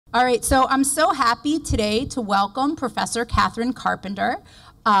All right, so I'm so happy today to welcome Professor Catherine Carpenter.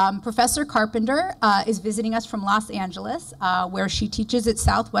 Professor Carpenter is visiting us from Los Angeles, where she teaches at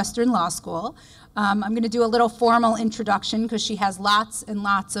Southwestern Law School. I'm going to do a little formal introduction because she has lots and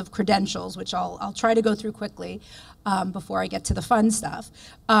lots of credentials, which I'll try to go through quickly before I get to the fun stuff.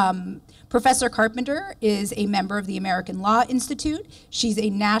 Professor Carpenter is a member of the American Law Institute. She's a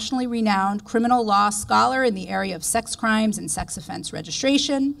nationally renowned criminal law scholar in the area of sex crimes and sex offense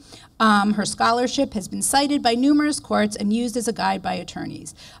registration. Her scholarship has been cited by numerous courts and used as a guide by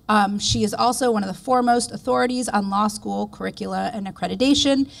attorneys. She is also one of the foremost authorities on law school curricula and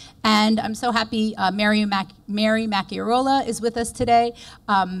accreditation. And I'm so happy Mary Macchiarola is with us today.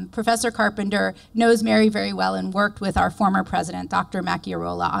 Professor Carpenter knows Mary very well and worked with our former president, Dr.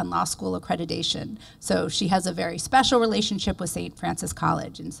 Macchiarola, on law school accreditation. So she has a very special relationship with St. Francis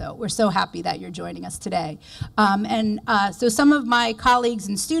College. And so we're so happy that you're joining us today. So some of my colleagues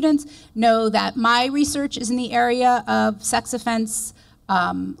and students know that my research is in the area of sex offense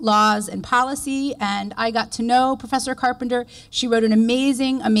laws and policy, and I got to know Professor Carpenter. She wrote an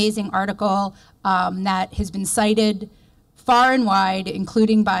amazing, amazing article that has been cited far and wide,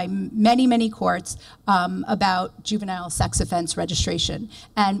 including by many, many courts, about juvenile sex offense registration.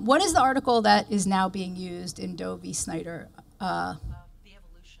 And what is the article that is now being used in Doe v. Snyder? The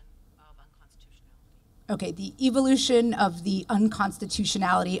evolution of unconstitutionality. Okay, the evolution of the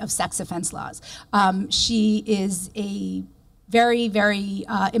unconstitutionality of sex offense laws. She is a very, very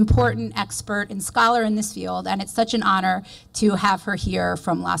important expert and scholar in this field, and it's such an honor to have her here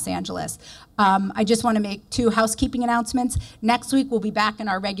from Los Angeles. I just want to make two housekeeping announcements. Next week, we'll be back in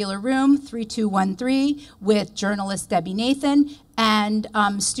our regular room, 3213, with journalist Debbie Nathan, and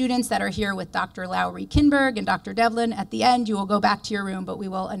students that are here with Dr. Lowry Kinberg and Dr. Devlin. At the end, you will go back to your room, but we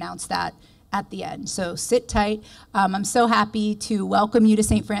will announce that at the end. So sit tight. I'm so happy to welcome you to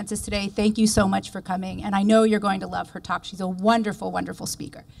St. Francis today. Thank you so much for coming, and I know you're going to love her talk. She's a wonderful, wonderful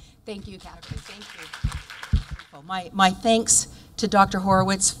speaker. Thank you, Catherine. Thank you. My thanks to Dr.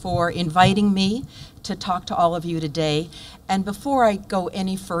 Horowitz for inviting me to talk to all of you today. And before I go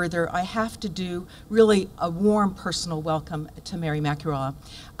any further, I have to do really a warm personal welcome to Mary Macchiarola.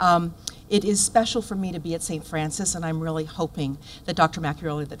 It is special for me to be at St. Francis, and I'm really hoping that Dr.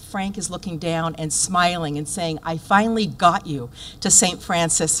 Macchiarola, that Frank is looking down and smiling and saying, I finally got you to St.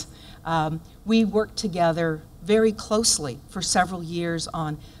 Francis. We worked together very closely for several years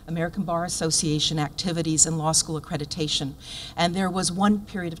on American Bar Association activities and law school accreditation. And there was one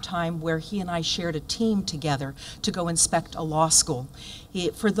period of time where he and I shared a team together to go inspect a law school.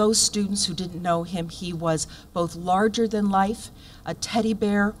 For those students who didn't know him, he was both larger than life, a teddy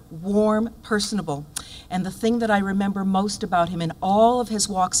bear, warm, personable. And the thing that I remember most about him in all of his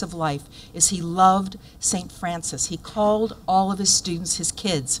walks of life is he loved St. Francis. He called all of his students his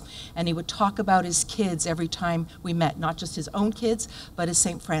kids, and he would talk about his kids every time we met, not just his own kids, but his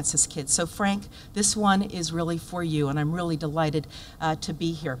St. Francis kids. So Frank, this one is really for you, and I'm really delighted to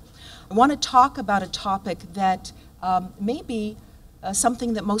be here. I want to talk about a topic that may be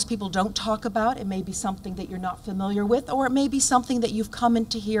something that most people don't talk about. It may be something that you're not familiar with, or it may be something that you've come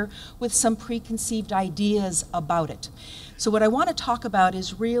into here with some preconceived ideas about it. So what I want to talk about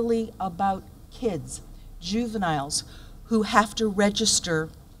is really about kids, juveniles, who have to register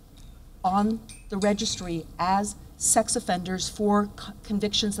on the registry as sex offenders for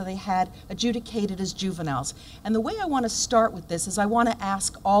convictions that they had adjudicated as juveniles. And the way I want to start with this is I want to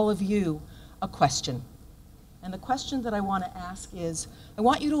ask all of you a question. And the question that I want to ask is, I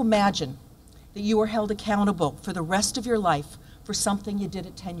want you to imagine that you are held accountable for the rest of your life for something you did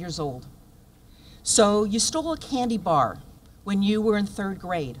at 10 years old. So you stole a candy bar when you were in 3rd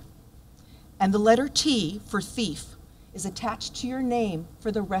grade, and the letter T for thief is attached to your name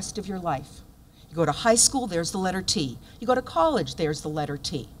for the rest of your life. You go to high school, there's the letter T. You go to college, there's the letter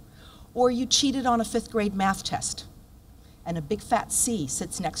T. Or you cheated on a 5th grade math test, and a big fat C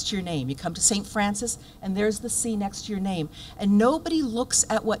sits next to your name. You come to St. Francis, and there's the C next to your name. And nobody looks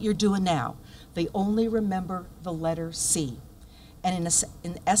at what you're doing now. They only remember the letter C. And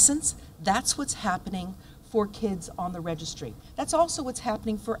in essence, that's what's happening for kids on the registry. That's also what's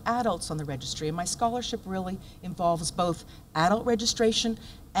happening for adults on the registry. And my scholarship really involves both adult registration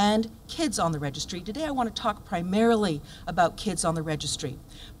and kids on the registry. Today I want to talk primarily about kids on the registry.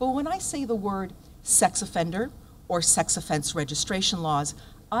 But when I say the word sex offender, or sex offense registration laws,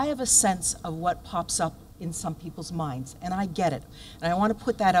 I have a sense of what pops up in some people's minds, and I get it. And I want to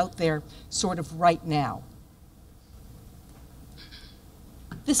put that out there sort of right now.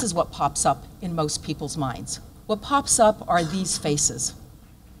 This is what pops up in most people's minds. What pops up are these faces.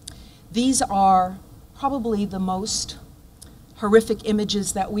 These are probably the most horrific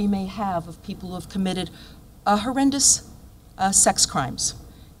images that we may have of people who have committed horrendous sex crimes.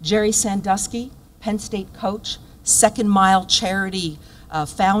 Jerry Sandusky, Penn State coach, Second Mile charity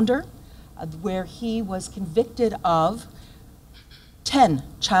founder, where he was convicted of 10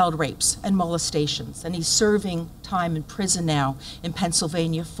 child rapes and molestations, and he's serving time in prison now in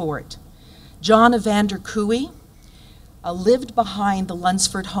Pennsylvania for it. John Evander Cooey lived behind the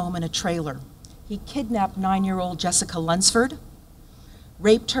Lunsford home in a trailer. He kidnapped 9-year-old Jessica Lunsford,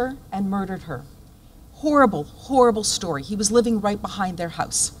 raped her, and murdered her. Horrible, horrible story. He was living right behind their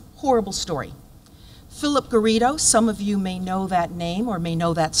house. Horrible story. Philip Garrido, some of you may know that name or may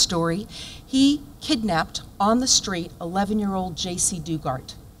know that story. He kidnapped on the street 11-year-old J.C.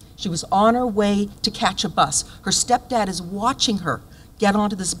 Dugart. She was on her way to catch a bus. Her stepdad is watching her get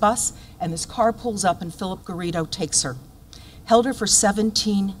onto this bus, and this car pulls up and Philip Garrido takes her. Held her for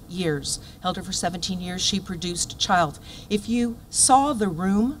 17 years. Held her for 17 years. She produced a child. If you saw The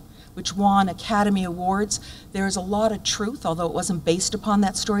Room, which won Academy Awards, there is a lot of truth, although it wasn't based upon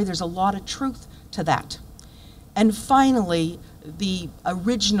that story, there's a lot of truth to that. And finally, the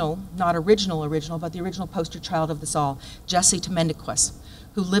original, not original, but the original poster child of this all, Jesse Temendiquez,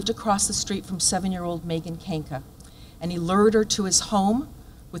 who lived across the street from 7-year-old Megan Kanka. And he lured her to his home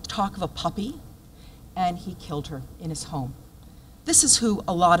with talk of a puppy, and he killed her in his home. This is who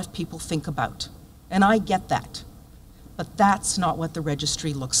a lot of people think about, and I get that. But that's not what the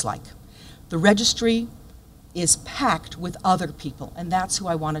registry looks like. The registry is packed with other people, and that's who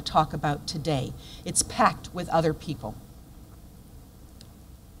I want to talk about today. It's packed with other people.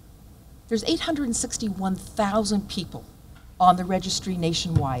 There's 861,000 people on the registry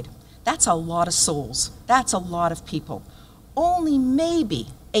nationwide. That's a lot of souls. That's a lot of people. Only maybe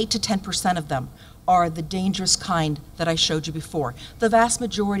 8 to 10% of them are the dangerous kind that I showed you before. The vast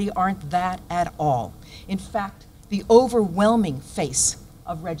majority aren't that at all. In fact, the overwhelming face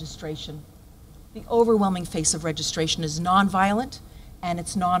of registration is nonviolent and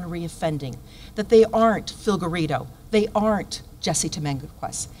it's non-reoffending. That they aren't Phil Garrido, they aren't Jesse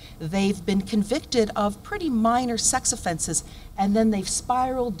Temendiquez. They've been convicted of pretty minor sex offenses, and then they've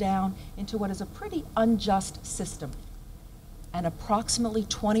spiraled down into what is a pretty unjust system. And approximately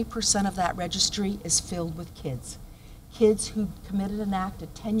 20% of that registry is filled with kids. Kids who committed an act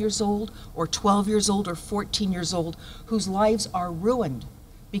at 10 years old, or 12 years old, or 14 years old, whose lives are ruined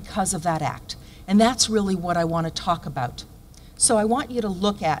because of that act. And that's really what I want to talk about. So I want you to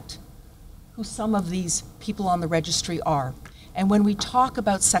look at who some of these people on the registry are. And when we talk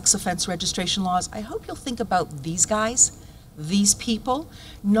about sex offense registration laws, I hope you'll think about these guys, these people,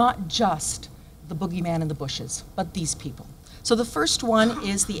 not just the boogeyman in the bushes, but these people. So the first one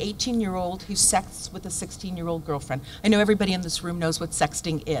is the 18-year-old who sexts with a 16-year-old girlfriend. I know everybody in this room knows what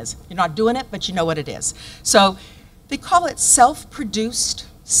sexting is. You're not doing it, but you know what it is. So they call it self-produced,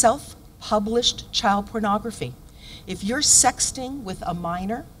 self-published child pornography. If you're sexting with a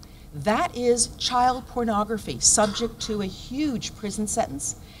minor, that is child pornography, subject to a huge prison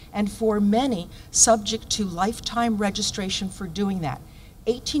sentence, and for many, subject to lifetime registration for doing that.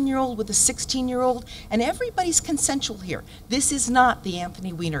 18-year-old with a 16-year-old, and everybody's consensual here. This is not the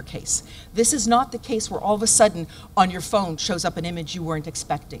Anthony Weiner case. This is not the case where all of a sudden on your phone shows up an image you weren't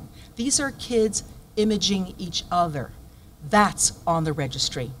expecting. These are kids imaging each other. That's on the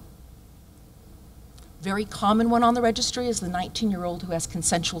registry. Very common one on the registry is the 19-year-old who has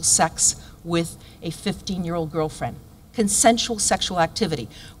consensual sex with a 15-year-old girlfriend. Consensual sexual activity.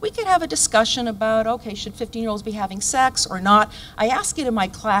 We could have a discussion about, okay, should 15-year-olds be having sex or not? I ask it in my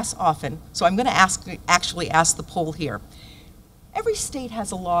class often, so I'm going to actually ask the poll here. Every state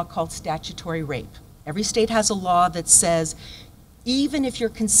has a law called statutory rape. Every state has a law that says even if you're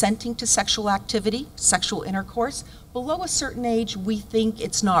consenting to sexual activity, sexual intercourse, below a certain age, we think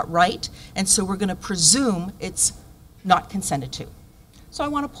it's not right, and so we're going to presume it's not consented to. So I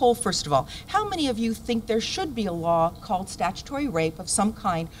want to poll, first of all, how many of you think there should be a law called statutory rape of some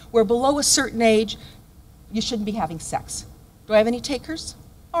kind where below a certain age, you shouldn't be having sex? Do I have any takers?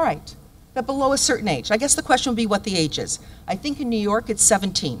 All right, that below a certain age. I guess the question would be what the age is. I think in New York, it's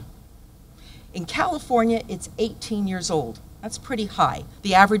 17. In California, it's 18 years old. That's pretty high.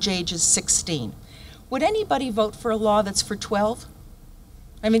 The average age is 16. Would anybody vote for a law that's for 12?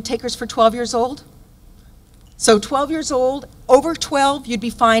 I mean, takers for 12 years old? So 12 years old, over 12, you'd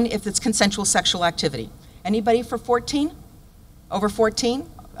be fine if it's consensual sexual activity. Anybody for 14? Over 14?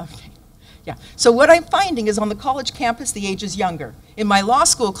 Okay, yeah. So what I'm finding is on the college campus, the age is younger. In my law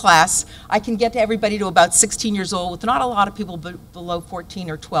school class, I can get to everybody to about 16 years old with not a lot of people below 14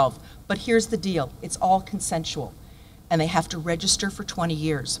 or 12. But here's the deal, it's all consensual. and they have to register for 20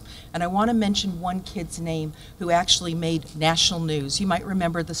 years. And I want to mention one kid's name who actually made national news. You might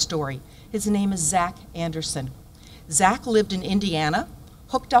remember the story. His name is Zach Anderson. Zach lived in Indiana,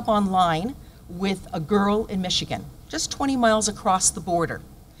 hooked up online with a girl in Michigan, just 20 miles across the border.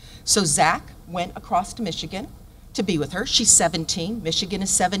 So Zach went across to Michigan to be with her. She's 17. Michigan is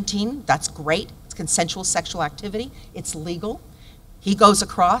 17. That's great. It's consensual sexual activity. It's legal. He goes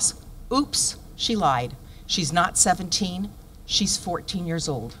across. Oops, she lied. She's not 17. She's 14 years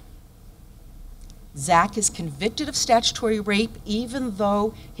old. Zach is convicted of statutory rape even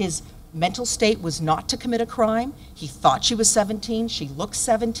though his mental state was not to commit a crime. He thought she was 17. She looked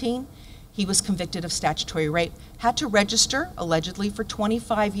 17. He was convicted of statutory rape. Had to register, allegedly, for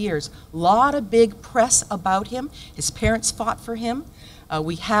 25 years. A lot of big press about him. His parents fought for him.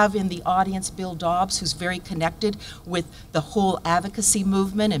 We have in the audience Bill Dobbs, who's very connected with the whole advocacy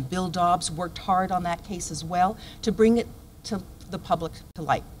movement, and Bill Dobbs worked hard on that case as well to bring it to the public to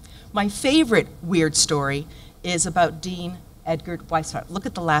light. My favorite weird story is about Dean Edgar Weishaupt. Look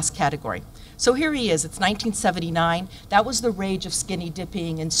at the last category. So here he is, it's 1979. That was the rage of skinny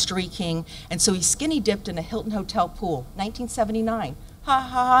dipping and streaking, and so he skinny dipped in a Hilton Hotel pool, 1979. Ha ha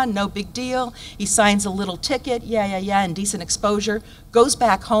ha, no big deal. He signs a little ticket, yeah, indecent exposure, goes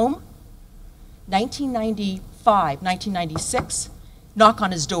back home. 1995, 1996, knock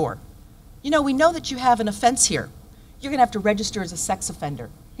on his door. You know, we know that you have an offense here. You're gonna have to register as a sex offender.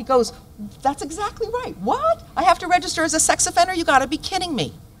 He goes, that's exactly right. What? I have to register as a sex offender? You gotta be kidding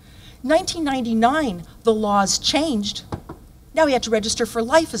me. 1999, the laws changed. Now he had to register for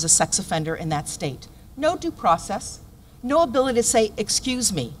life as a sex offender in that state. No due process, no ability to say,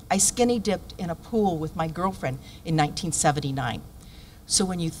 excuse me, I skinny dipped in a pool with my girlfriend in 1979. So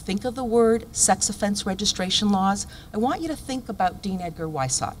when you think of the word sex offense registration laws, I want you to think about Dean Edgar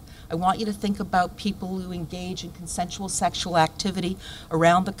Weishaupt. I want you to think about people who engage in consensual sexual activity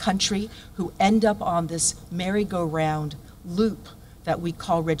around the country who end up on this merry-go-round loop that we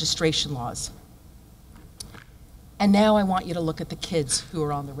call registration laws. And now I want you to look at the kids who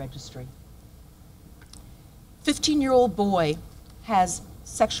are on the registry. 15-year-old boy has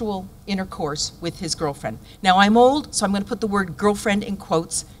sexual intercourse with his girlfriend. Now I'm old, so I'm going to put the word girlfriend in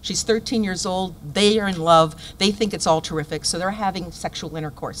quotes. She's 13 years old, they are in love, they think it's all terrific, so they're having sexual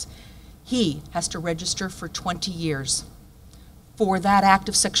intercourse. He has to register for 20 years for that act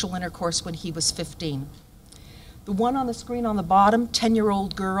of sexual intercourse when he was 15. The one on the screen on the bottom,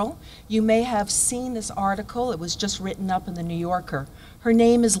 10-year-old girl, you may have seen this article. It was just written up in the New Yorker. Her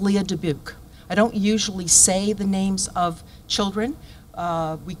name is Leah Dubuque. I don't usually say the names of children.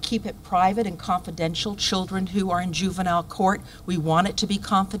 We keep it private and confidential. Children who are in juvenile court, we want it to be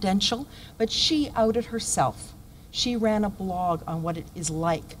confidential. But she outed herself. She ran a blog on what it is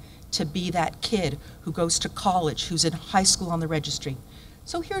like to be that kid who goes to college, who's in high school on the registry.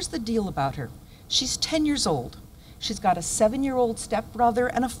 So here's the deal about her. She's 10 years old. She's got a 7-year-old stepbrother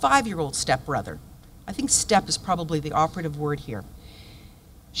and a 5-year-old stepbrother. I think step is probably the operative word here.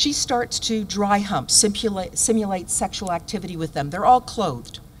 She starts to dry hump, simulate sexual activity with them. They're all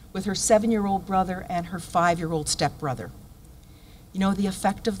clothed, with her 7-year-old brother and her 5-year-old stepbrother. You know the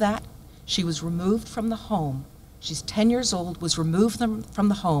effect of that? She was removed from the home. She's 10 years old, was removed from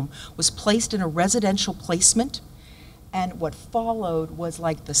the home, was placed in a residential placement, and what followed was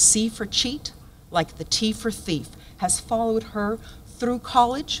like the C for cheat, like the T for thief, has followed her through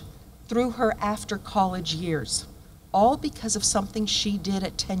college, through her after college years, all because of something she did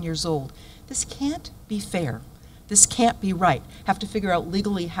at 10 years old. This can't be fair. This can't be right. Have to figure out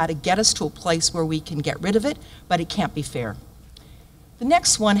legally how to get us to a place where we can get rid of it, but it can't be fair. The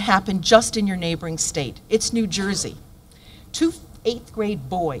next one happened just in your neighboring state. It's New Jersey. 2 8th grade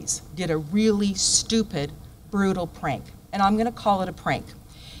boys did a really stupid, brutal prank, and I'm gonna call it a prank.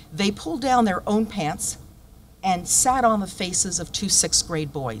 They pulled down their own pants and sat on the faces of 2 6th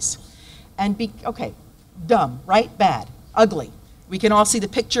grade boys. And okay, dumb, right? Bad, ugly. We can all see the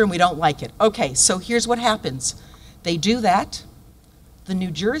picture and we don't like it. Okay, so here's what happens. They do that. The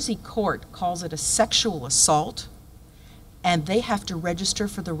New Jersey court calls it a sexual assault, and they have to register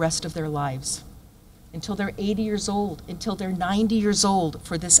for the rest of their lives until they're 80 years old, until they're 90 years old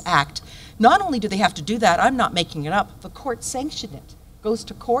for this act. Not only do they have to do that, I'm not making it up, the court sanctioned it. Goes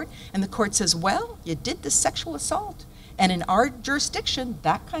to court, and the court says, well, you did this sexual assault. And in our jurisdiction,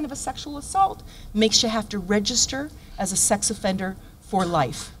 that kind of a sexual assault makes you have to register as a sex offender for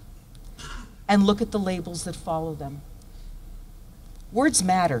life. And look at the labels that follow them. Words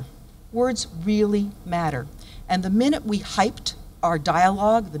matter. Words really matter. And the minute we hyped our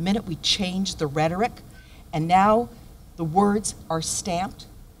dialogue, the minute we changed the rhetoric, and now the words are stamped,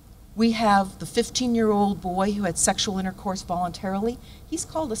 We have the 15-year-old boy who had sexual intercourse voluntarily. He's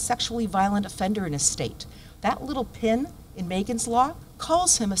called a sexually violent offender in his state. That little pin in Megan's law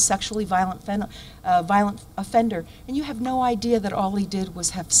calls him a sexually violent offender, and you have no idea that all he did was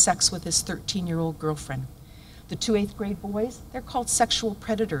have sex with his 13-year-old girlfriend. The 2 8th grade boys, they're called sexual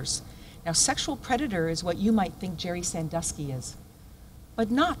predators. Now, sexual predator is what you might think Jerry Sandusky is,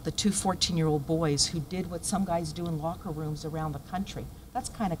 but not the 2 14-year-old boys who did what some guys do in locker rooms around the country. That's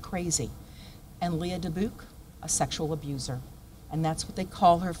kind of crazy. And Leah DeBuke, a sexual abuser. And that's what they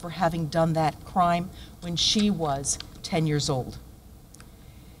call her for having done that crime when she was 10 years old.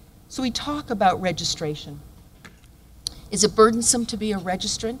 So we talk about registration. Is it burdensome to be a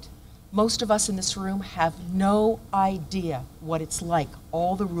registrant? Most of us in this room have no idea what it's like,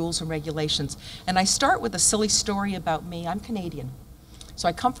 all the rules and regulations. And I start with a silly story about me. I'm Canadian. So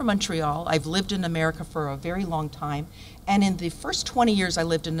I come from Montreal. I've lived in America for a very long time. And in the first 20 years I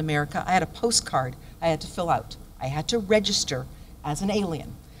lived in America, I had a postcard I had to fill out. I had to register as an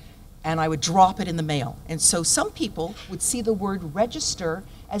alien. And I would drop it in the mail. And so some people would see the word register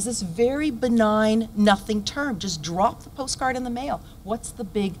as this very benign, nothing term. Just drop the postcard in the mail. What's the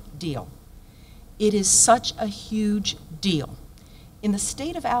big deal? It is such a huge deal. In the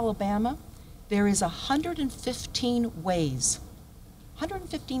state of Alabama, there is 115 ways,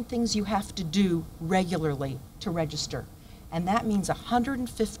 115 things you have to do regularly to register. And that means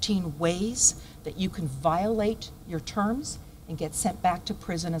 115 ways that you can violate your terms and get sent back to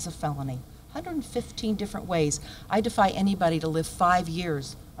prison as a felony. 115 different ways. I defy anybody to live 5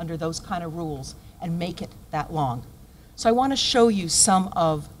 years under those kind of rules and make it that long. So I want to show you some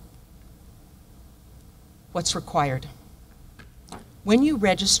of what's required. When you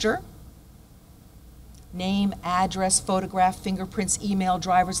register, name, address, photograph, fingerprints, email,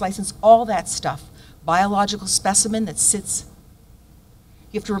 driver's license, all that stuff. Biological specimen that sits.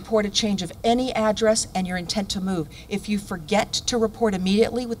 You have to report a change of any address and your intent to move. If you forget to report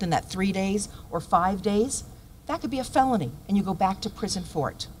immediately within that 3 days or 5 days, that could be a felony and you go back to prison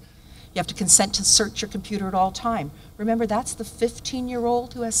for it. You have to consent to search your computer at all time. Remember, that's the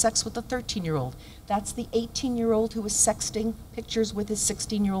 15-year-old who has sex with the 13-year-old. That's the 18-year-old who is sexting pictures with his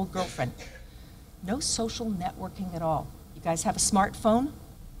 16-year-old girlfriend. No social networking at all. You guys have a smartphone?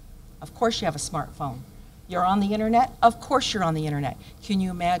 Of course you have a smartphone. You're on the internet? Of course you're on the internet. Can you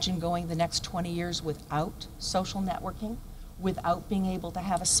imagine going the next 20 years without social networking, without being able to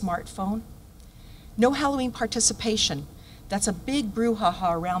have a smartphone? No Halloween participation. That's a big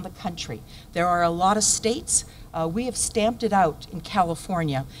brouhaha around the country. There are a lot of states. We have stamped it out in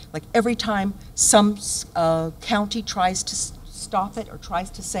California. Like every time some county tries to stop it or tries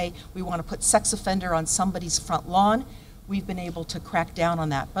to say we want to put sex offender on somebody's front lawn, we've been able to crack down on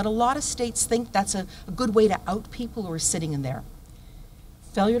that. But a lot of states think that's a good way to out people who are sitting in there.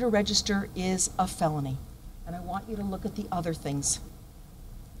 Failure to register is a felony. And I want you to look at the other things.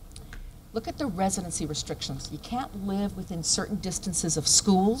 Look at the residency restrictions. You can't live within certain distances of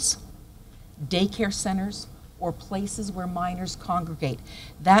schools, daycare centers, or places where minors congregate.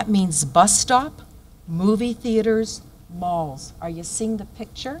 That means bus stop, movie theaters, malls. Are you seeing the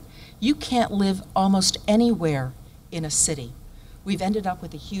picture? You can't live almost anywhere in a city. We've ended up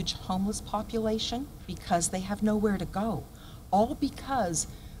with a huge homeless population because they have nowhere to go. All because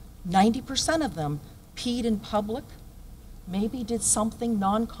 90% of them peed in public, maybe did something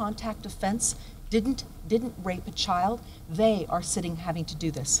non-contact offense, didn't rape a child. They are sitting having to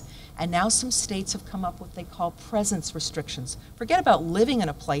do this. And now some states have come up with what they call presence restrictions. Forget about living in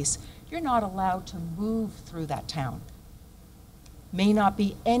a place. You're not allowed to move through that town. May not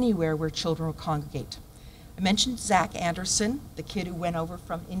be anywhere where children will congregate. I mentioned Zach Anderson, the kid who went over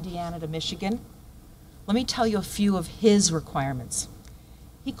from Indiana to Michigan. Let me tell you a few of his requirements.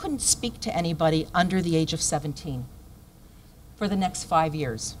 He couldn't speak to anybody under the age of 17 for the next 5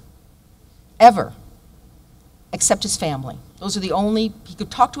 years, ever, except his family. Those are the only, he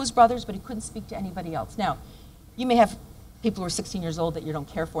could talk to his brothers, but he couldn't speak to anybody else. Now, you may have people who are 16 years old that you don't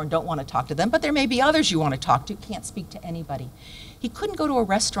care for and don't want to talk to them, but there may be others you want to talk to, can't speak to anybody. He couldn't go to a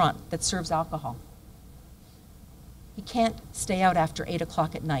restaurant that serves alcohol. He can't stay out after 8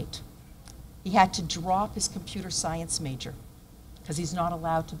 o'clock at night. He had to drop his computer science major because he's not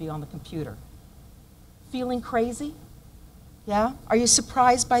allowed to be on the computer. Feeling crazy? Yeah? Are you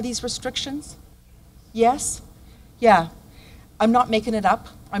surprised by these restrictions? Yes? Yeah. I'm not making it up.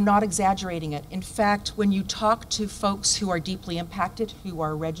 I'm not exaggerating it. In fact, when you talk to folks who are deeply impacted, who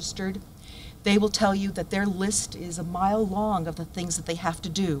are registered, they will tell you that their list is a mile long of the things that they have to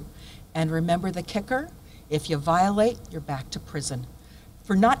do. And remember the kicker? If you violate, you're back to prison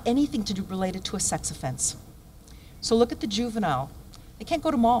for not anything to do related to a sex offense. So look at the juvenile. They can't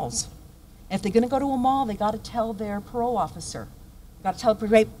go to malls. And if they're going to go to a mall, they got to tell their parole officer. They got to tell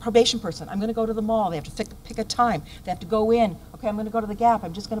the probation person, I'm going to go to the mall. They have to pick a time. They have to go in. Okay, I'm going to go to the Gap.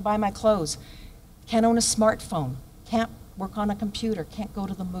 I'm just going to buy my clothes. Can't own a smartphone. Can't work on a computer. Can't go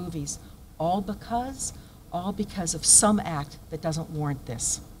to the movies. All because of some act that doesn't warrant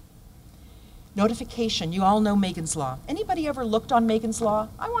this. Notification. You all know Megan's Law. Anybody ever looked on Megan's Law?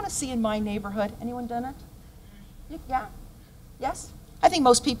 I want to see in my neighborhood. Anyone done it? Yeah? Yes? I think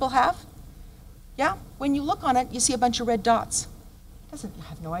most people have. Yeah? When you look on it, you see a bunch of red dots. You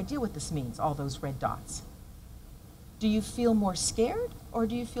have no idea what this means, all those red dots. Do you feel more scared or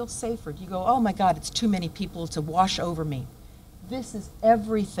do you feel safer? Do you go, oh my God, it's too many people to wash over me? This is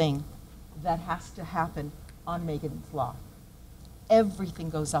everything that has to happen on Megan's Law.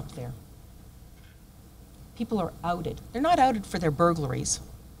 Everything goes up there. People are outed. They're not outed for their burglaries.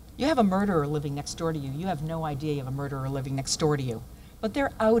 You have a murderer living next door to you. You have no idea you have a murderer living next door to you. But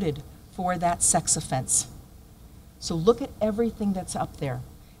they're outed for that sex offense. So look at everything that's up there.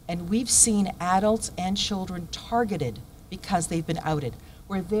 And we've seen adults and children targeted because they've been outed,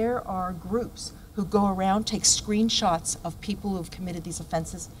 where there are groups who go around, take screenshots of people who have committed these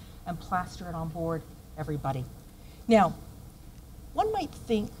offenses and plaster it on board everybody. Now, one might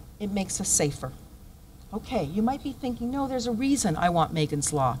think it makes us safer. Okay, you might be thinking, no, there's a reason I want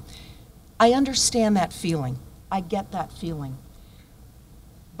Megan's Law. I understand that feeling. I get that feeling.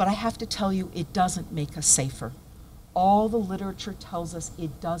 But I have to tell you, it doesn't make us safer. All the literature tells us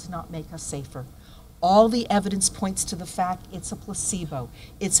it does not make us safer. All the evidence points to the fact it's a placebo.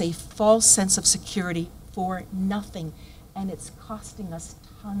 It's a false sense of security for nothing, and it's costing us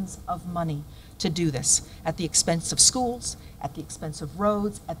tons of money to do this at the expense of schools, at the expense of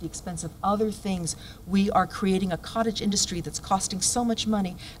roads, at the expense of other things. We are creating a cottage industry that's costing so much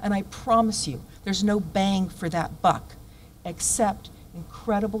money, and I promise you, there's no bang for that buck, except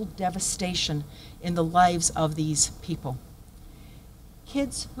incredible devastation in the lives of these people.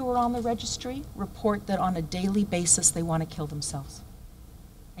 Kids who are on the registry report that on a daily basis they want to kill themselves.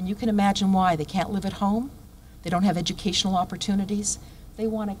 And you can imagine why. They can't live at home. They don't have educational opportunities. They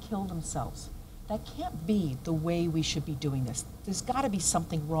want to kill themselves. That can't be the way we should be doing this. There's got to be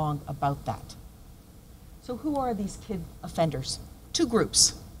something wrong about that. So who are these kid offenders? Two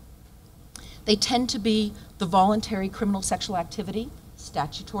groups. They tend to be the voluntary criminal sexual activity,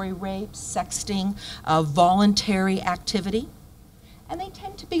 statutory rape, sexting, voluntary activity. And they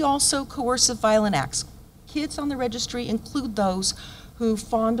tend to be also coercive violent acts. Kids on the registry include those who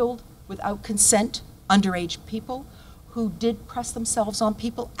fondled without consent underage people, who did press themselves on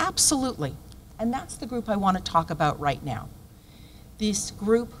people, absolutely. And that's the group I want to talk about right now. This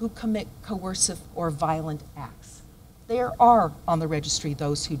group who commit coercive or violent acts. There are on the registry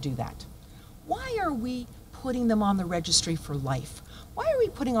those who do that. Why are we putting them on the registry for life? Why are we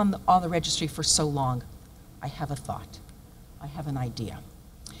putting on the registry for so long? I have a thought. I have an idea.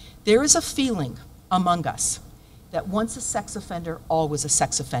 There is a feeling among us that once a sex offender, always a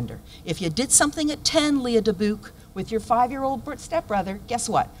sex offender. If you did something at 10, Leah Dubuque, with your 5-year-old stepbrother, guess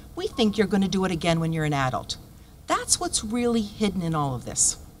what? We think you're going to do it again when you're an adult. That's what's really hidden in all of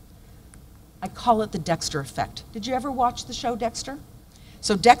this. I call it the Dexter effect. Did you ever watch the show Dexter?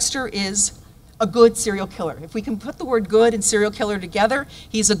 So Dexter is a good serial killer. If we can put the word good and serial killer together,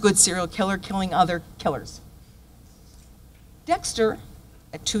 he's a good serial killer killing other killers. Dexter,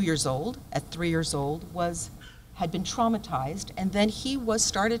 at 2 years old, at 3 years old, had been traumatized, and then he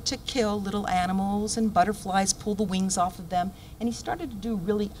started to kill little animals and butterflies, pull the wings off of them, and he started to do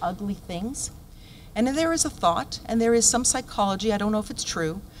really ugly things. And there is a thought, and there is some psychology, I don't know if it's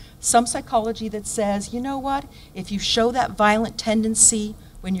true, some psychology that says, you know what, if you show that violent tendency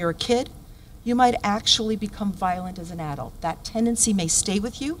when you're a kid, you might actually become violent as an adult. That tendency may stay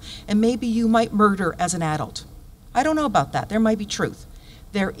with you, and maybe you might murder as an adult. I don't know about that. There might be truth.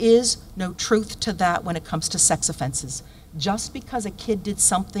 There is no truth to that when it comes to sex offenses. Just because a kid did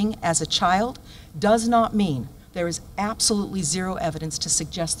something as a child does not mean there is absolutely zero evidence to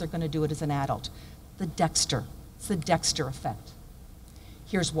suggest they're going to do it as an adult. It's the Dexter effect.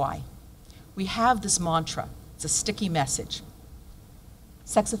 Here's why. We have this mantra. It's a sticky message.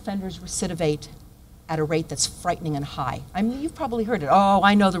 Sex offenders recidivate at a rate that's frightening and high. I mean, you've probably heard it. Oh,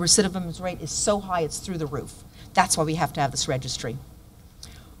 I know the recidivism rate is so high, it's through the roof. That's why we have to have this registry.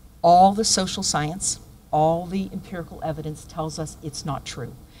 All the social science, all the empirical evidence tells us it's not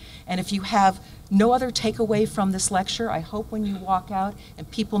true. And if you have no other takeaway from this lecture, I hope when you walk out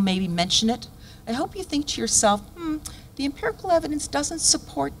and people maybe mention it, I hope you think to yourself, the empirical evidence doesn't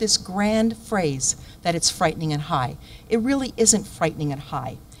support this grand phrase that it's frightening and high. It really isn't frightening and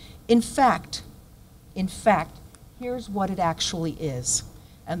high. In fact, Here's what it actually is.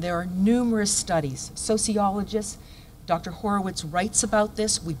 And there are numerous studies. Sociologists, Dr. Horowitz writes about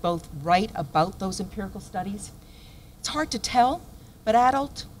this. We both write about those empirical studies. It's hard to tell, but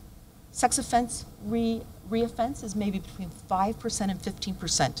adult sex offense reoffense is maybe between 5% and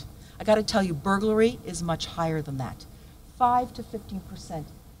 15%. I got to tell you, burglary is much higher than that, 5 to 15%.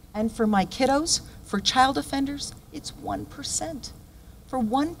 And for my kiddos, for child offenders, it's 1%. For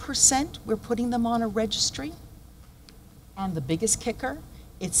 1%, we're putting them on a registry. And the biggest kicker,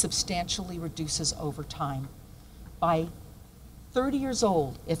 it substantially reduces over time. By 30 years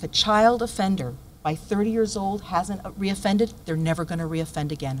old, if a child offender by 30 years old hasn't reoffended, they're never going to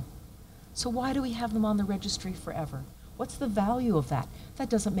reoffend again. So why do we have them on the registry forever? What's the value of that? That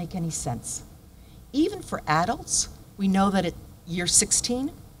doesn't make any sense. Even for adults, we know that at year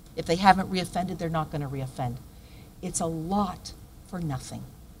 16, if they haven't reoffended, they're not going to reoffend. It's a lot for nothing.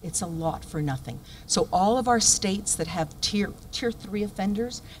 It's a lot for nothing. So all of our states that have tier 3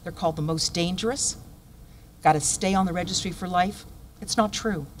 offenders, they're called the most dangerous, got to stay on the registry for life. It's not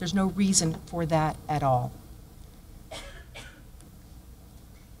true. There's no reason for that at all.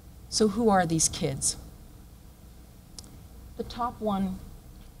 So who are these kids? The top one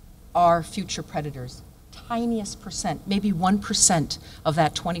are future predators. Tiniest percent, maybe 1% of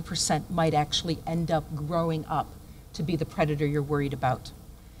that 20% might actually end up growing up to be the predator you're worried about.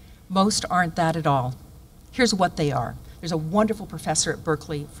 Most aren't that at all. Here's what they are. There's a wonderful professor at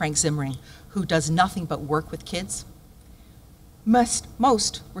Berkeley, Frank Zimmering, who does nothing but work with kids. Most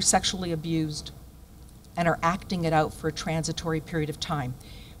were sexually abused and are acting it out for a transitory period of time.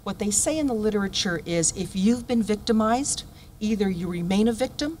 What they say in the literature is if you've been victimized, either you remain a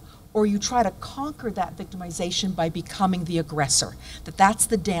victim or you try to conquer that victimization by becoming the aggressor, that's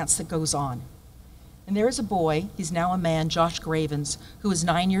the dance that goes on. And there is a boy, he's now a man, Josh Gravens, who is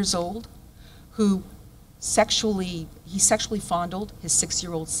 9 years old, who sexually fondled his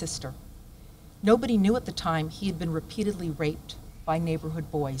 6-year-old sister. Nobody knew at the time he had been repeatedly raped by neighborhood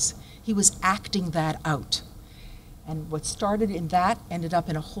boys. He was acting that out. And what started in that ended up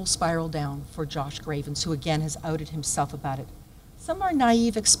in a whole spiral down for Josh Gravens, who again has outed himself about it. Some are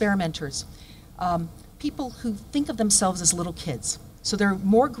naive experimenters, people who think of themselves as little kids. So they're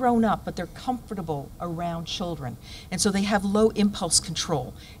more grown up, but they're comfortable around children. And so they have low impulse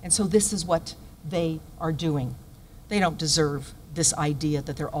control. And so this is what they are doing. They don't deserve this idea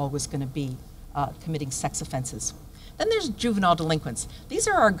that they're always going to be committing sex offenses. Then there's juvenile delinquents. These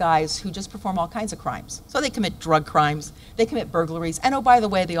are our guys who just perform all kinds of crimes. So they commit drug crimes, they commit burglaries, and oh, by the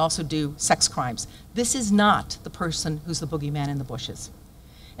way, they also do sex crimes. This is not the person who's the boogeyman in the bushes.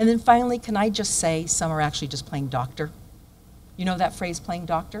 And then finally, can I just say, some are actually just playing doctor. You know that phrase, playing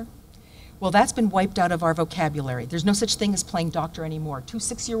doctor? Well, that's been wiped out of our vocabulary. There's no such thing as playing doctor anymore. 2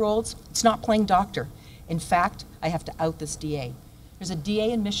 6-year-olds, it's not playing doctor. In fact, I have to out this DA. There's a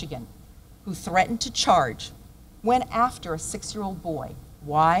DA in Michigan who threatened to charge, went after a 6-year-old boy.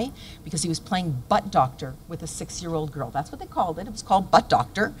 Why? Because he was playing butt doctor with a 6-year-old girl. That's what they called it. It was called butt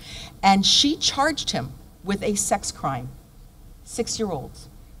doctor. And she charged him with a sex crime. 6-year-olds.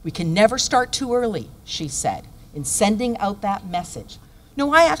 We can never start too early, she said, in sending out that message.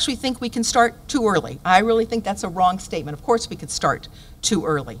 No, I actually think we can start too early. I really think that's a wrong statement. Of course we could start too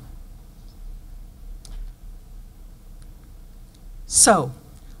early. So,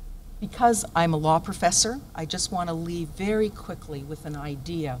 because I'm a law professor, I just want to leave very quickly with an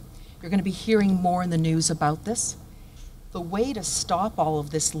idea. You're going to be hearing more in the news about this. The way to stop all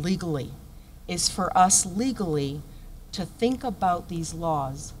of this legally is for us legally to think about these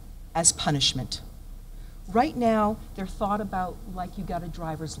laws as punishment. Right now, they're thought about like you got a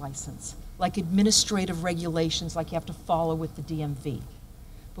driver's license, like administrative regulations like you have to follow with the DMV.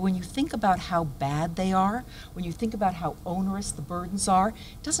 But when you think about how bad they are, when you think about how onerous the burdens are,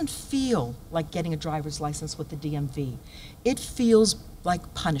 it doesn't feel like getting a driver's license with the DMV. It feels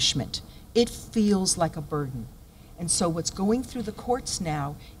like punishment. It feels like a burden. And so what's going through the courts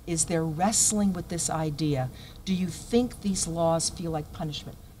now is they're wrestling with this idea. Do you think these laws feel like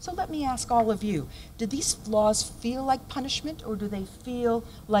punishment? So let me ask all of you, do these laws feel like punishment or do they feel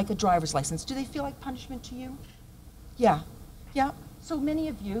like a driver's license? Do they feel like punishment to you? Yeah. So many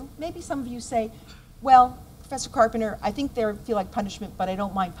of you, maybe some of you say, well, Professor Carpenter, I think they feel like punishment, but I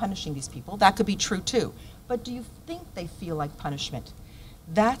don't mind punishing these people. That could be true too. But do you think they feel like punishment?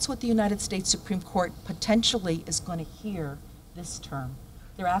 That's what the United States Supreme Court potentially is going to hear this term.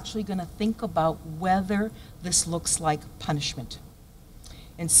 They're actually going to think about whether this looks like punishment.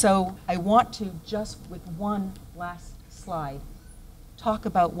 And so I want to, just with one last slide, talk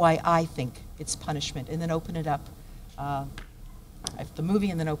about why I think it's punishment, and then open it up, the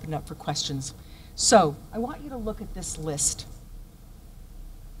movie, and then open it up for questions. So I want you to look at this list.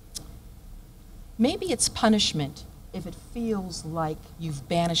 Maybe it's punishment if it feels like you've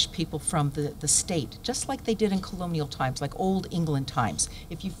banished people from the state, just like they did in colonial times, like old England times.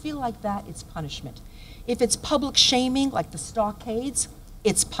 If you feel like that, it's punishment. If it's public shaming, like the stockades,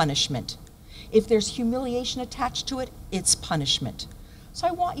 it's punishment. If there's humiliation attached to it, it's punishment. So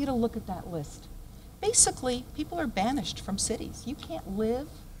I want you to look at that list. Basically, people are banished from cities. You can't live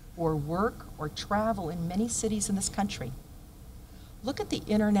or work or travel in many cities in this country. Look at the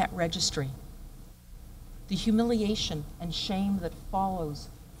internet registry. The humiliation and shame that follows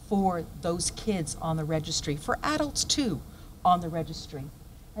for those kids on the registry, for adults too on the registry.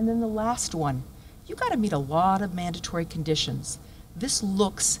 And then the last one, you got to meet a lot of mandatory conditions. This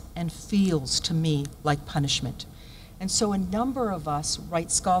looks and feels to me like punishment. And so a number of us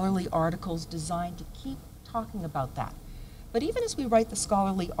write scholarly articles designed to keep talking about that. But even as we write the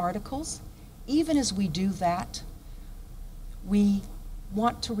scholarly articles, even as we do that, we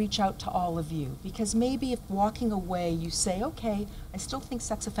want to reach out to all of you, because maybe if walking away you say, okay, I still think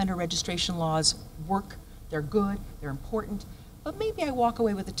sex offender registration laws work, they're good, they're important, but maybe I walk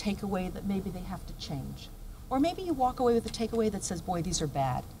away with a takeaway that maybe they have to change. Or maybe you walk away with a takeaway that says, boy, these are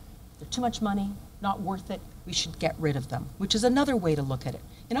bad. They're too much money, not worth it, we should get rid of them, which is another way to look at it.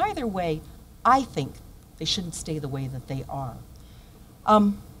 In either way, I think they shouldn't stay the way that they are.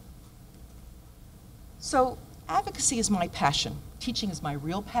 So advocacy is my passion. Teaching is my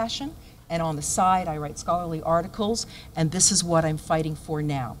real passion, and on the side I write scholarly articles, and this is what I'm fighting for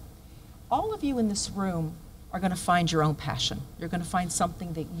now. All of you in this room are going to find your own passion. You're going to find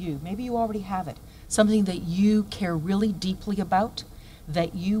something that maybe you already have it, something that you care really deeply about,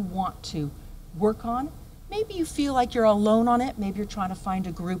 that you want to work on. Maybe you feel like you're alone on it, maybe you're trying to find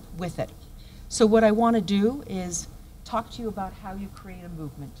a group with it. So what I want to do is talk to you about how you create a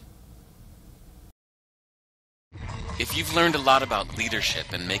movement. If you've learned a lot about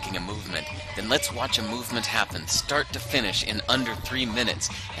leadership and making a movement, then let's watch a movement happen start to finish in under 3 minutes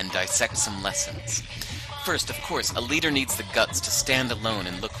and dissect some lessons. First, of course, a leader needs the guts to stand alone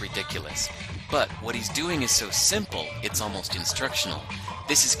and look ridiculous. But what he's doing is so simple, it's almost instructional.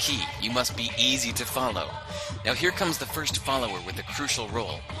 This is key. You must be easy to follow. Now here comes the first follower with a crucial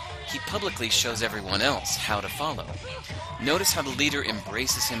role. He publicly shows everyone else how to follow. Notice how the leader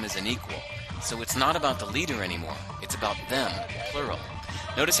embraces him as an equal. So it's not about the leader anymore, it's about them, plural.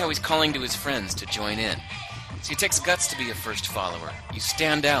 Notice how he's calling to his friends to join in. So it takes guts to be a first follower. You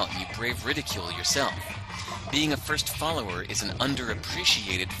stand out and you brave ridicule yourself. Being a first follower is an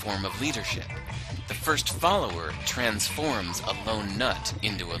underappreciated form of leadership. The first follower transforms a lone nut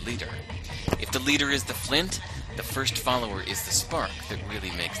into a leader. If the leader is the flint, the first follower is the spark that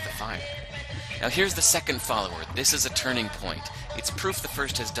really makes the fire. Now here's the second follower. This is a turning point. It's proof the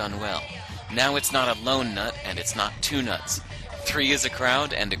first has done well. Now it's not a lone nut, and it's not two nuts. 3 is a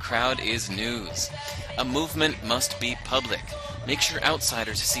crowd, and a crowd is news. A movement must be public. Make sure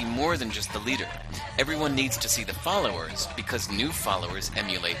outsiders see more than just the leader. Everyone needs to see the followers, because new followers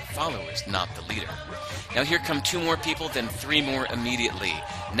emulate followers, not the leader. Now here come 2 more people, then 3 more immediately.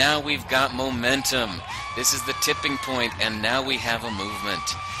 Now we've got momentum. This is the tipping point, and now we have a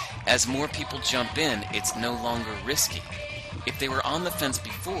movement. As more people jump in, it's no longer risky. If they were on the fence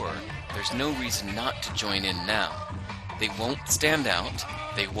before, there's no reason not to join in now. They won't stand out,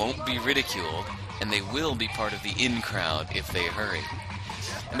 they won't be ridiculed, and they will be part of the in crowd if they hurry.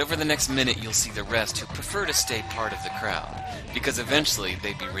 And over the next minute you'll see the rest who prefer to stay part of the crowd, because eventually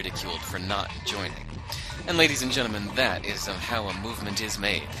they'd be ridiculed for not joining. And ladies and gentlemen, that is how a movement is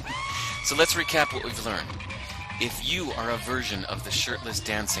made. So let's recap what we've learned. If you are a version of the shirtless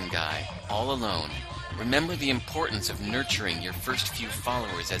dancing guy, all alone, remember the importance of nurturing your first few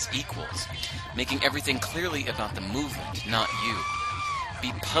followers as equals, making everything clearly about the movement, not you.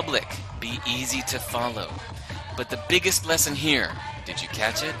 Be public, be easy to follow. But the biggest lesson here, did you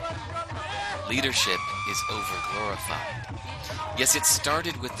catch it? Leadership is overglorified. Yes, it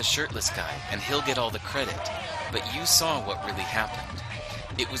started with the shirtless guy, and he'll get all the credit, but you saw what really happened.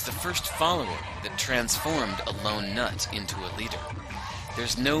 It was the first follower that transformed a lone nut into a leader.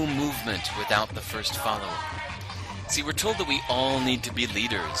 There's no movement without the first follower. See, we're told that we all need to be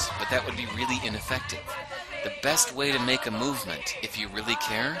leaders, but that would be really ineffective. The best way to make a movement, if you really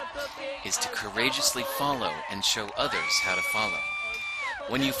care, is to courageously follow and show others how to follow.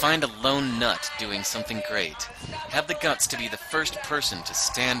 When you find a lone nut doing something great, have the guts to be the first person to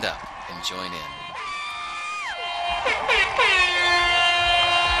stand up and join in.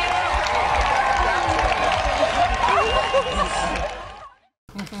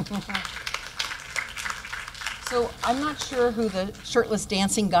 So I'm not sure who the shirtless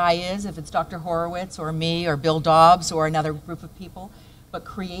dancing guy is, if it's Dr. Horowitz or me or Bill Dobbs or another group of people, but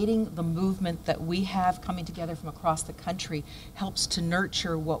creating the movement that we have coming together from across the country helps to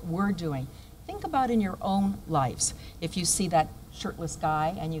nurture what we're doing. Think about in your own lives. If you see that shirtless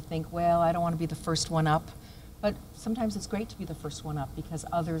guy and you think, well, I don't want to be the first one up, but sometimes it's great to be the first one up because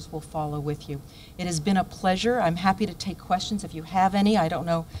others will follow with you. It has been a pleasure. I'm happy to take questions if you have any. I don't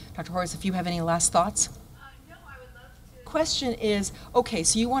know, Dr. Horowitz, if you have any last thoughts? No, I would love to. Question is, okay,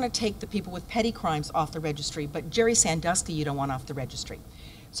 so you want to take the people with petty crimes off the registry, but Jerry Sandusky you don't want off the registry.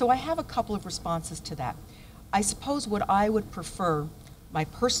 So I have a couple of responses to that. I suppose what I would prefer, my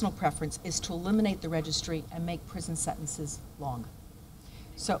personal preference, is to eliminate the registry and make prison sentences long.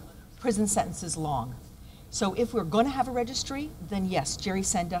 So, prison sentences long. So if we're going to have a registry, then yes, Jerry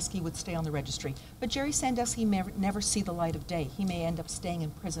Sandusky would stay on the registry. But Jerry Sandusky may never see the light of day. He may end up staying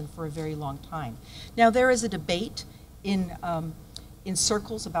in prison for a very long time. Now there is a debate in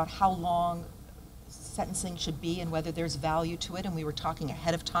circles about how long sentencing should be and whether there's value to it, and we were talking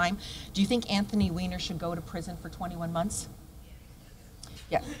ahead of time. Do you think Anthony Weiner should go to prison for 21 months?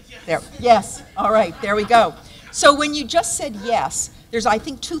 Yeah, there, yes, all right, there we go. So when you just said yes, there's, I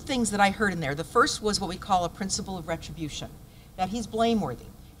think, two things that I heard in there. The first was what we call a principle of retribution, that he's blameworthy.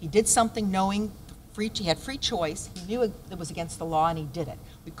 He did something knowing he had free choice, he knew it was against the law, and he did it.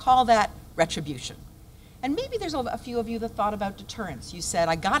 We call that retribution. And maybe there's a few of you that thought about deterrence. You said,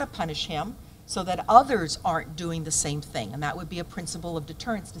 I gotta punish him so that others aren't doing the same thing, and that would be a principle of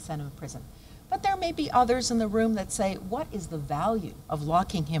deterrence to send him to prison. But there may be others in the room that say, what is the value of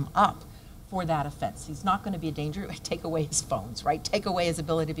locking him up for that offense? He's not going to be a danger. Take away his phones, right? Take away his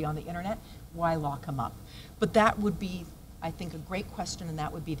ability to be on the internet. Why lock him up? But that would be, I think, a great question, and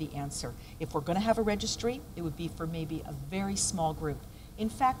that would be the answer. If we're going to have a registry, it would be for maybe a very small group. In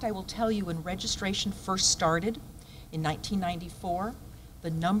fact, I will tell you, when registration first started in 1994,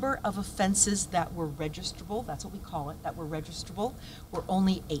 the number of offenses that were registrable, that's what we call it, that were registrable, were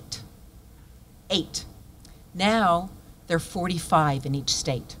only 8. 8. Now, there are 45 in each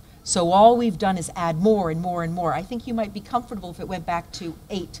state. So all we've done is add more and more and more. I think you might be comfortable if it went back to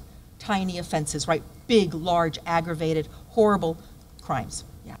 8 tiny offenses, right? Big, large, aggravated, horrible crimes.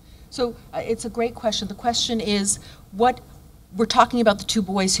 Yeah. So it's a great question. The question is, we're talking about the 2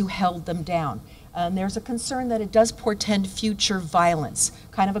 boys who held them down. There's a concern that it does portend future violence,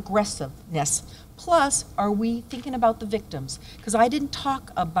 kind of aggressiveness. Plus, are we thinking about the victims? Because I didn't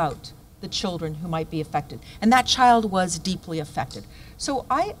talk about the children who might be affected. And that child was deeply affected. So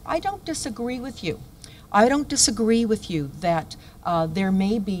I don't disagree with you. I don't disagree with you that there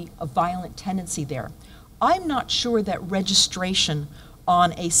may be a violent tendency there. I'm not sure that registration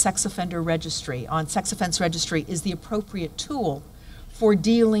on a sex offender registry, on sex offense registry, is the appropriate tool for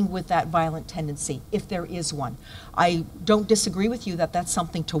dealing with that violent tendency, if there is one. I don't disagree with you that that's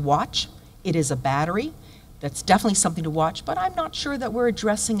something to watch. It is a battery. That's definitely something to watch, but I'm not sure that we're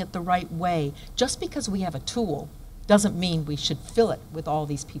addressing it the right way. Just because we have a tool doesn't mean we should fill it with all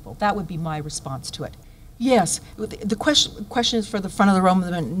these people. That would be my response to it. Yes, the question is for the front of the room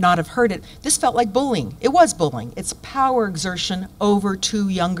that not have heard it. This felt like bullying. It was bullying. It's power exertion over 2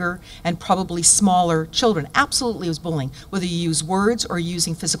 younger and probably smaller children. Absolutely it was bullying, whether you use words or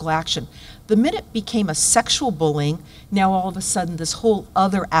using physical action. The minute it became a sexual bullying, now all of a sudden this whole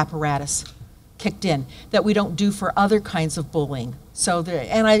other apparatus kicked in that we don't do for other kinds of bullying. So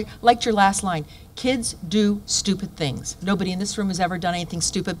and I liked your last line, kids do stupid things. Nobody in this room has ever done anything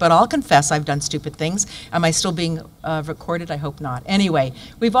stupid, but I'll confess I've done stupid things. Am I still being recorded? I hope not. Anyway,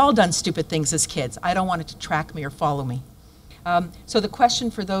 we've all done stupid things as kids. I don't want it to track me or follow me. So the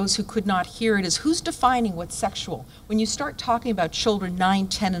question for those who could not hear it is, who's defining what's sexual? When you start talking about children 9,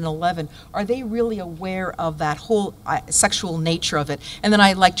 10, and 11, are they really aware of that whole sexual nature of it? And then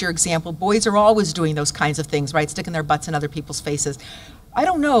I liked your example, boys are always doing those kinds of things, right? Sticking their butts in other people's faces. I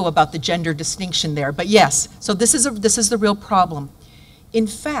don't know about the gender distinction there, but yes, so this is the real problem. In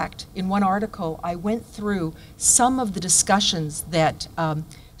fact, in one article, I went through some of the discussions that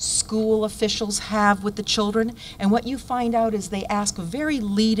school officials have with the children, and what you find out is they ask very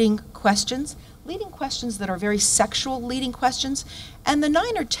leading questions that are very sexual leading questions, and the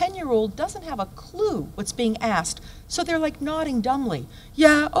 9 or 10-year-old doesn't have a clue what's being asked, so they're like nodding dumbly.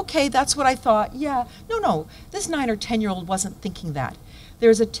 Yeah, okay, that's what I thought. Yeah, no, this 9 or 10-year-old wasn't thinking that.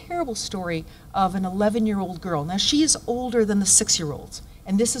 There's a terrible story of an 11-year-old girl. Now, she is older than the 6-year-olds,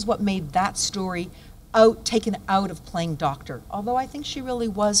 and this is what made that story taken out of playing doctor, although I think she really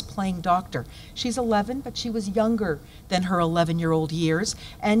was playing doctor. She's 11, but she was younger than her 11-year-old years,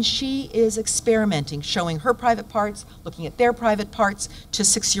 and she is experimenting, showing her private parts, looking at their private parts to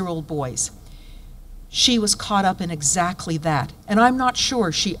 6-year-old boys. she was caught up in exactly that. And I'm not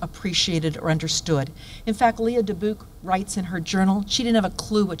sure she appreciated or understood. In fact, Leah Dubuque writes in her journal, she didn't have a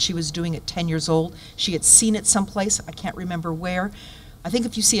clue what she was doing at 10 years old. She had seen it someplace, I can't remember where. I think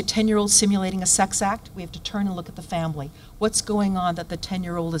if you see a 10-year-old simulating a sex act, we have to turn and look at the family. What's going on that the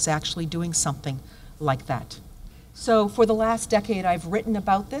 10-year-old is actually doing something like that? So for the last decade, I've written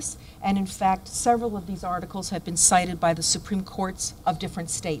about this, and in fact, several of these articles have been cited by the Supreme Courts of different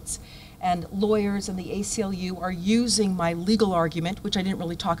states. And lawyers and the ACLU are using my legal argument, which I didn't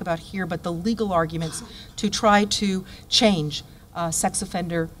really talk about here, but the legal arguments to try to change sex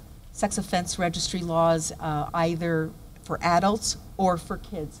offense registry laws, either for adults or for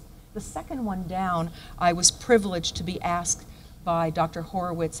kids. The second one down, I was privileged to be asked by Dr.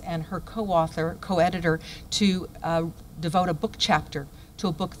 Horowitz and her co-editor, to devote a book chapter to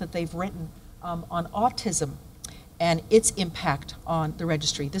a book that they've written on autism and its impact on the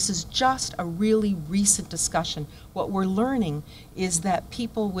registry. This is just a really recent discussion. What we're learning is that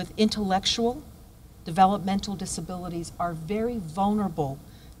people with intellectual, developmental disabilities are very vulnerable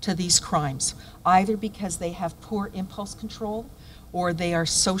to these crimes, either because they have poor impulse control or they are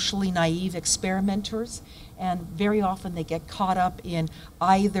socially naive experimenters, and very often they get caught up in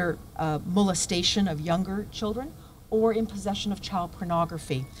either molestation of younger children or in possession of child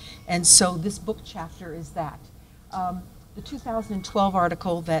pornography. And so this book chapter is that. The 2012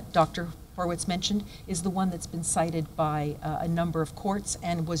 article that Dr. Horowitz mentioned is the one that's been cited by a number of courts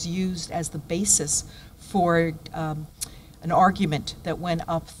and was used as the basis for an argument that went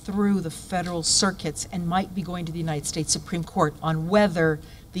up through the federal circuits and might be going to the United States Supreme Court on whether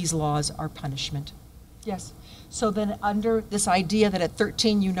these laws are punishment. Yes. So then under this idea that at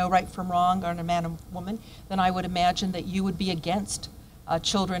 13 you know right from wrong on a man and woman, then I would imagine that you would be against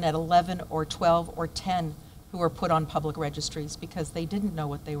children at 11 or 12 or 10 who are put on public registries because they didn't know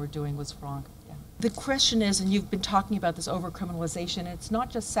what they were doing was wrong. Yeah. The question is, and you've been talking about this overcriminalization, it's not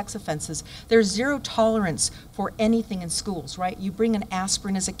just sex offenses. There's zero tolerance for anything in schools, right? You bring an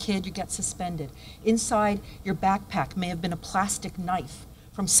aspirin as a kid, you get suspended. Inside your backpack may have been a plastic knife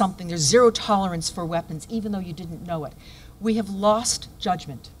from something. There's zero tolerance for weapons, even though you didn't know it. We have lost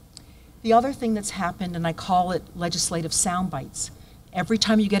judgment. The other thing that's happened, and I call it legislative sound bites, every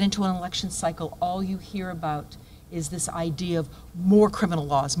time you get into an election cycle, all you hear about is this idea of more criminal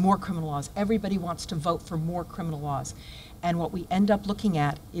laws, more criminal laws. Everybody wants to vote for more criminal laws. And what we end up looking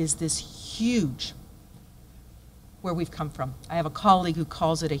at is this huge, where we've come from. I have a colleague who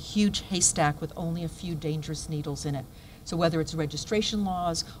calls it a huge haystack with only a few dangerous needles in it. So whether it's registration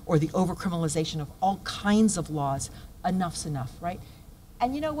laws or the overcriminalization of all kinds of laws, enough's enough, right?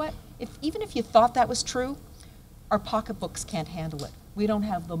 And you know what? Even if you thought that was true, our pocketbooks can't handle it. We don't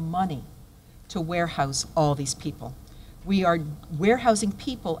have the money to warehouse all these people. We are warehousing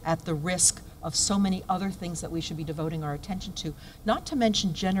people at the risk of so many other things that we should be devoting our attention to, not to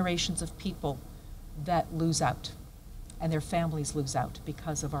mention generations of people that lose out and their families lose out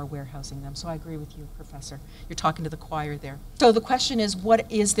because of our warehousing them. So I agree with you, Professor. You're talking to the choir there. So the question is,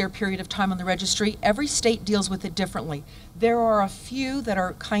 what is their period of time on the registry? Every state deals with it differently. There are a few that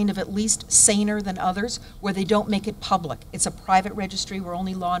are kind of at least saner than others where they don't make it public. It's a private registry where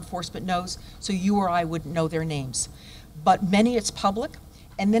only law enforcement knows, so you or I wouldn't know their names. But many it's public,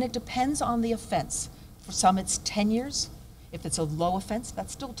 and then it depends on the offense. For some it's 10 years. If it's a low offense,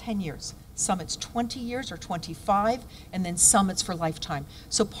 that's still 10 years. Some it's 20 years or 25, and then some it's for lifetime.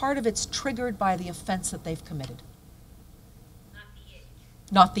 So part of it's triggered by the offense that they've committed. Not the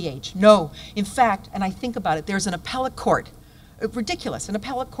age. Not the age, no. In fact, and I think about it, there's an appellate court, ridiculous, an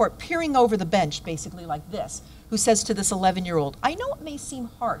appellate court peering over the bench, basically like this, who says to this 11-year-old, I know it may seem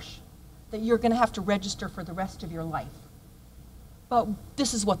harsh that you're going to have to register for the rest of your life, but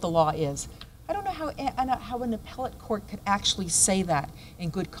this is what the law is. I don't know how an appellate court could actually say that in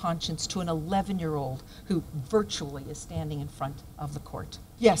good conscience to an 11-year-old who virtually is standing in front of the court.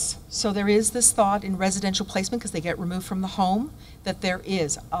 Yes, so there is this thought in residential placement, because they get removed from the home, that there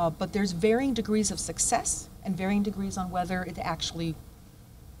is, but there's varying degrees of success and varying degrees on whether it actually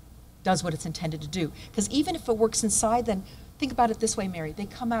does what it's intended to do. Because even if it works inside, then think about it this way, Mary. They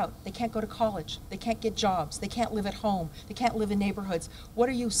come out, they can't go to college, they can't get jobs, they can't live at home, they can't live in neighborhoods. What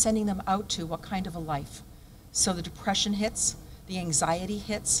are you sending them out to? What kind of a life? So the depression hits, the anxiety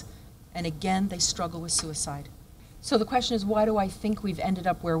hits, and again, they struggle with suicide. So the question is, why do I think we've ended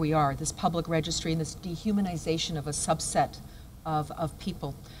up where we are, this public registry and this dehumanization of a subset of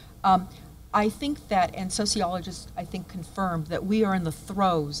people? I think that, and sociologists, I think, confirm that we are in the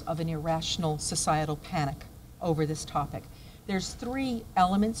throes of an irrational societal panic over this topic. There's three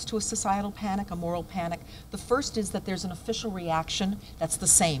elements to a societal panic, a moral panic. The first is that there's an official reaction that's the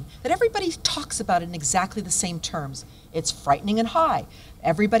same, that everybody talks about it in exactly the same terms. It's frightening and high.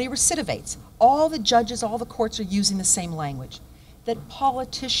 Everybody recidivates. All the judges, all the courts are using the same language. That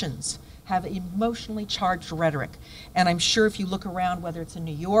politicians have emotionally charged rhetoric. And I'm sure if you look around, whether it's in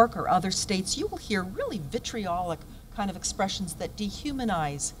New York or other states, you will hear really vitriolic kind of expressions that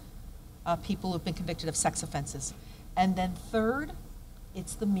dehumanize people who've been convicted of sex offenses. And then third,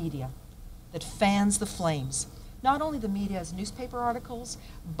 it's the media that fans the flames. Not only the media as newspaper articles,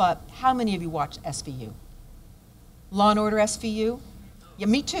 but how many of you watch SVU? Law and Order SVU? Yeah,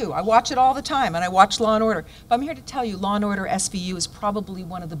 me too. I watch it all the time, and I watch Law and Order. But I'm here to tell you, Law and Order SVU is probably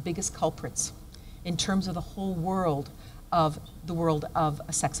one of the biggest culprits in terms of the whole world of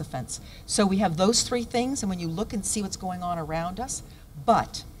a sex offense. So we have those three things, and when you look and see what's going on around us,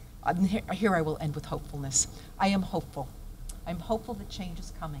 but here I will end with hopefulness. I am hopeful. I'm hopeful that change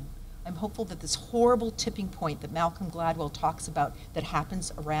is coming. I'm hopeful that this horrible tipping point that Malcolm Gladwell talks about that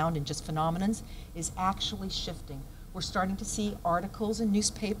happens around in just phenomenons is actually shifting. We're starting to see articles in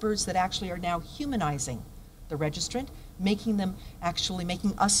newspapers that actually are now humanizing the registrant, making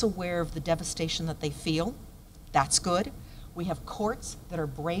us aware of the devastation that they feel. That's good. We have courts that are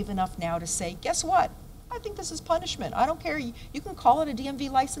brave enough now to say, guess what? I think this is punishment. I don't care. You can call it a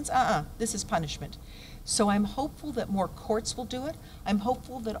DMV license. This is punishment. So I'm hopeful that more courts will do it. I'm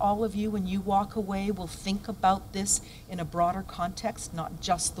hopeful that all of you, when you walk away, will think about this in a broader context, not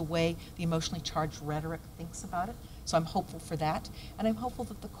just the way the emotionally charged rhetoric thinks about it. So I'm hopeful for that. And I'm hopeful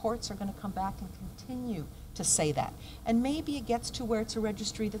that the courts are going to come back and continue to say that. And maybe it gets to where it's a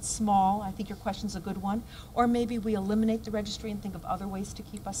registry that's small. I think your question's a good one. Or maybe we eliminate the registry and think of other ways to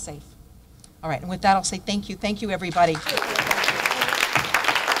keep us safe. All right, and with that, I'll say thank you. Thank you, everybody.